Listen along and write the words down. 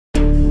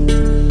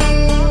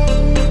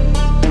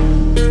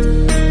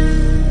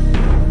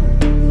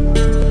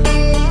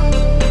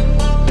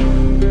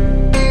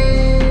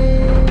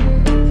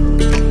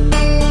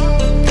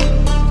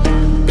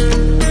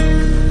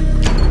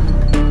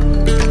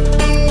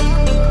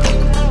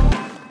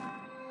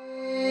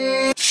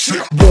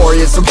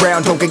warriors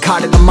around, don't get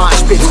caught in the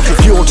mosh pits.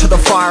 Fuel to the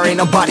fire, ain't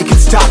nobody can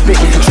stop it.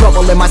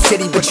 Trouble in my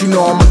city, but you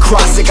know I'm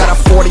across it. Got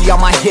a 40 on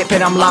my hip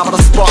and I'm liable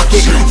to spark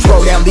it.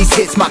 Throw down these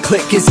hits, my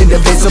click is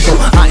indivisible.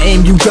 I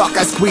aim, you duck,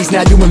 I squeeze,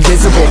 now you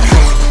invisible.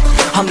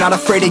 I'm not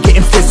afraid of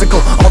getting physical.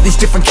 All these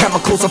different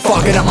chemicals are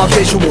fogging up my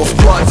visuals.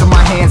 Bloods on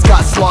my hands,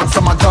 got slugs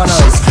on my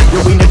gunners.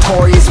 Yo, we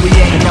notorious, we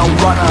ain't no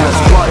runners.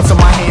 Bloods on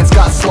my hands,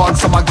 got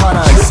slugs on my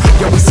gunners.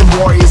 Yo, we some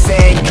warriors, they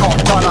ain't gon'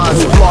 run us.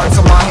 Bloods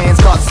on my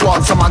hands, got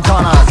slugs on my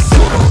gunners.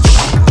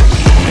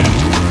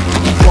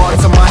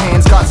 Bloods on my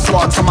hands, got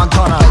slugs on my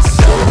gunners.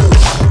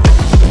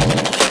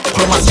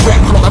 Put on my strap,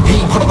 put on the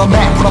beat, put on the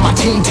map, put on my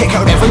team. Take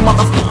out every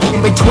motherfucker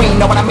in between,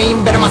 know what I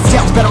mean? Better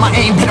myself, better my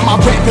aim, better my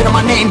rap, better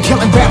my name.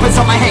 Killing rappers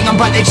on my hang, I'm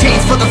by their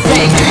chains for the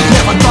fame.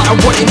 Never thought I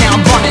would it, now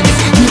I'm running this.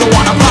 You don't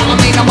wanna follow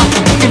me, I'm up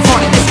in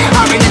front of this.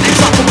 I ran in the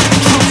jungle with the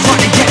truth,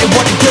 trying to get it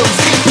what it does.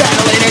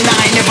 Battling and I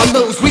ain't never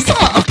lose, we some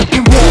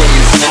motherfucking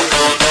warriors.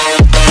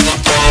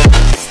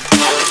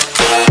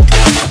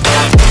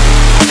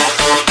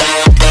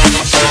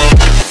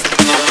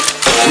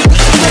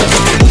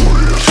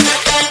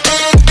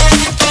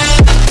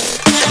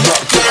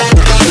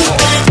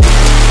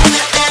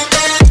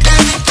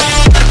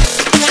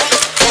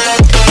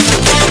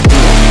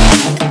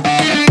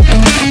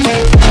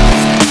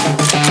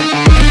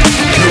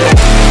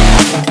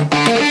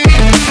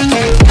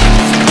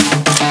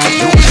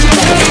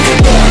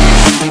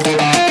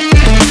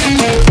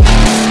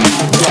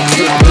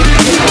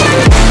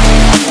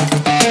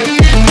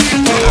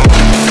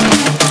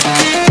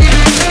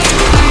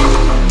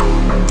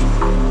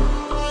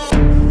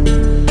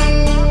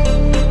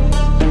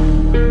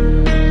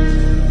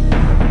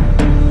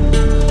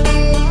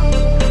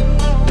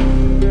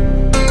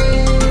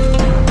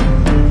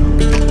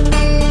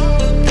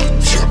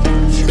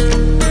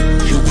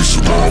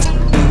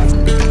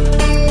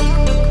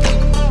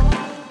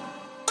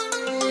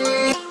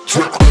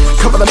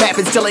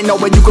 Still ain't know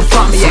where you can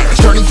find me at.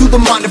 Journey through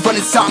the mind of an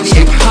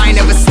insomniac. I ain't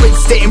never sleep,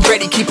 staying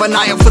ready, keep an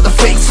eye out for the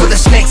fakes. For the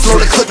snakes,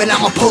 load a clip and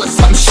I'ma pull it,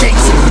 something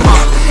shakes.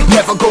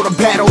 Never go to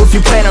battle if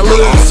you plan to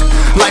lose.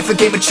 Life a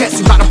game of chess,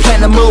 you gotta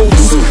plan the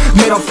moves.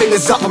 Middle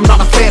fingers up, I'm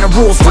not a fan of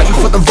rules. Fighting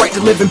for the right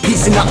to live in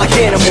peace and not like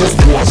animals.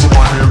 Bloods in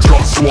my hands,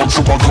 got slugs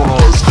in my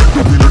gunners.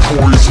 You'll be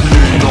notorious, we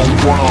ain't no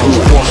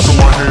runners. Bloods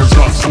in my hands,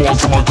 got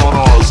slugs in my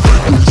gunners.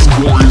 You'll be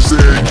some warriors,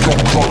 they ain't no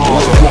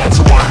runners. Bloods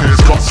in my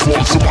hands, got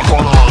slugs in my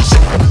gunners.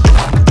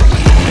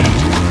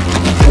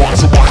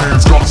 Bloods in my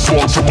hands, got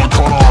slugs in my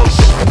gunners.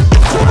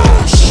 Put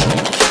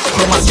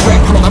on my strap,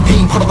 put on the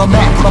beam, put on the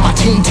map, put on my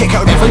team. Take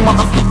out every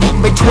motherfucker in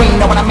between,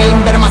 know what I mean?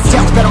 Better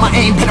myself, better my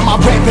aim, better my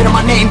rap, better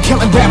my name.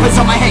 Killing rappers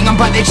on my hang, I'm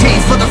by their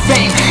chains for the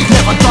fame.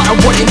 Never thought I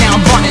would it, now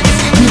I'm running this.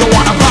 You don't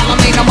wanna follow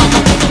me, I'm up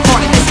in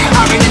front of this.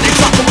 I ran in the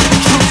jungle with the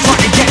truth,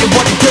 trying to get it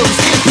what it does.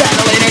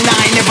 Battling and I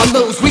ain't never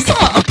lose, we some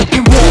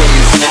motherfucking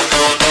warriors.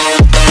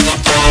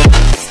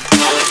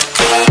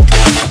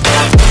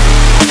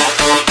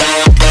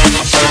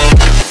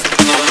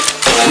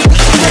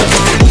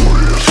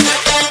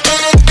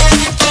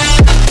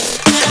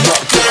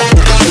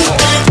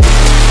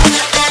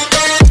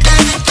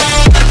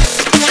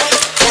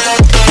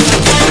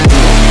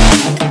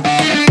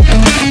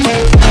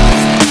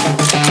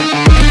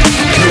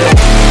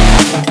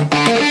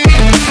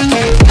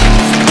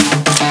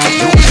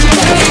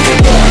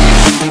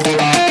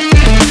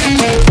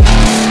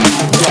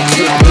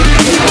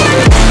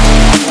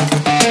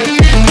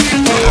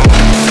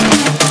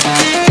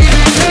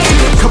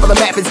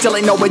 Still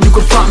ain't know where you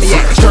can find me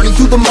at. Journey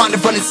through the mind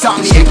of an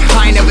insomniac.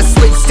 I ain't never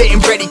sleep, staying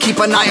ready, keep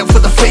an eye out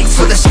for the fakes.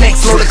 For the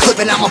snakes, load a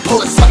clip and I'ma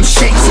pull it, something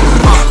shakes.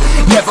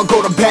 Never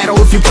go to battle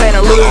if you plan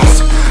to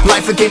lose.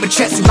 Life a game of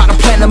chess, you gotta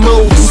plan the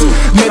moves.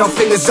 Middle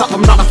fingers up,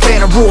 I'm not a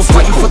fan of rules.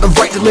 Fighting for the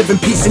right to live in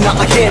peace and not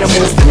like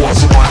animals. Bloods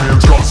in my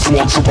hands, got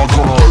slugs in my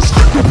gunners.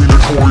 You'll be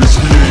notorious,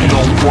 we ain't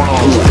no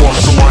runners.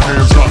 Bloods in my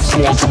hands, got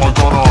slugs in my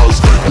gunners.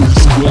 You'll be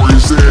some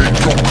warriors, they ain't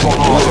no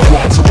runners.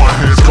 Bloods in my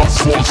hands, got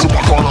slugs in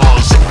my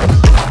gunners.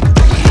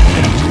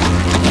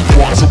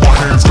 Bloods in my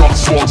hands, got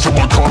slugs in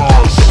my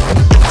gunners.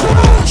 Put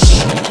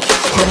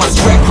on my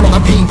strap, put on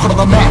the beam, put on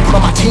the map, put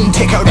on my team.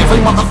 Take out every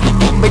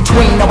motherfucker in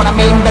between, know what I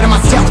mean? Better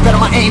myself, better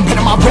my aim,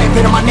 better my rap,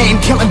 better my name.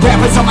 Killing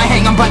rappers on my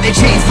hang, I'm by their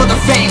chains for the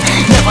fame.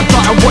 Never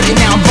thought I would it,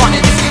 now I'm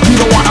running this. You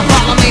don't wanna